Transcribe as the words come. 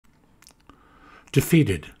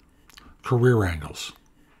Defeated, career angles.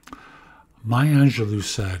 Maya Angelou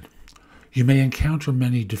said, "You may encounter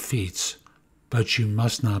many defeats, but you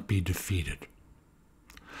must not be defeated."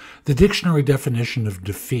 The dictionary definition of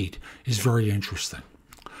defeat is very interesting.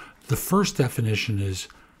 The first definition is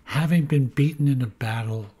having been beaten in a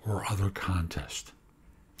battle or other contest.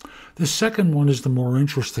 The second one is the more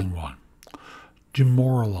interesting one,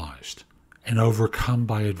 demoralized and overcome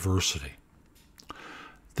by adversity.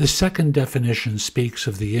 The second definition speaks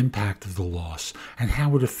of the impact of the loss and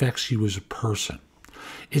how it affects you as a person.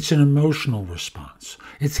 It's an emotional response.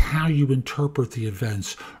 It's how you interpret the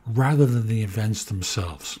events rather than the events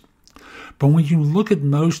themselves. But when you look at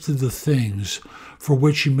most of the things for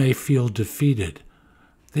which you may feel defeated,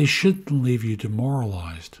 they shouldn't leave you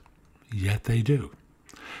demoralized, yet they do.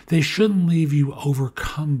 They shouldn't leave you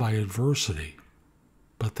overcome by adversity,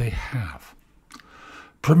 but they have.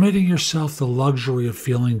 Permitting yourself the luxury of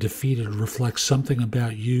feeling defeated reflects something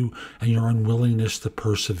about you and your unwillingness to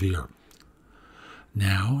persevere.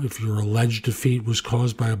 Now, if your alleged defeat was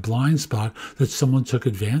caused by a blind spot that someone took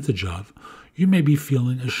advantage of, you may be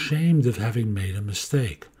feeling ashamed of having made a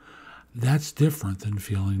mistake. That's different than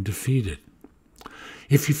feeling defeated.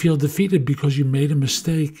 If you feel defeated because you made a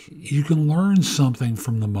mistake, you can learn something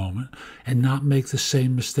from the moment and not make the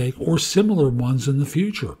same mistake or similar ones in the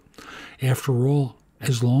future. After all,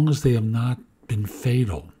 as long as they have not been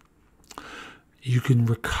fatal, you can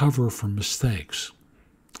recover from mistakes.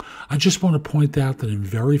 I just want to point out that in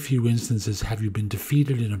very few instances have you been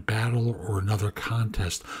defeated in a battle or another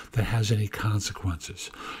contest that has any consequences.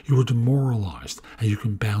 You are demoralized and you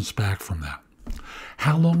can bounce back from that.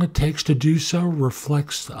 How long it takes to do so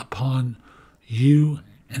reflects upon you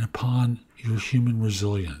and upon your human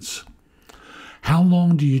resilience. How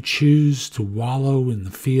long do you choose to wallow in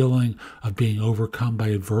the feeling of being overcome by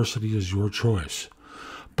adversity is your choice.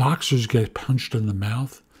 Boxers get punched in the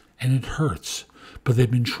mouth and it hurts, but they've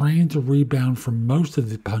been trained to rebound from most of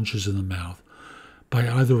the punches in the mouth by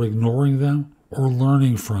either ignoring them or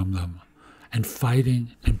learning from them and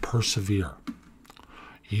fighting and persevere.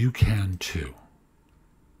 You can too.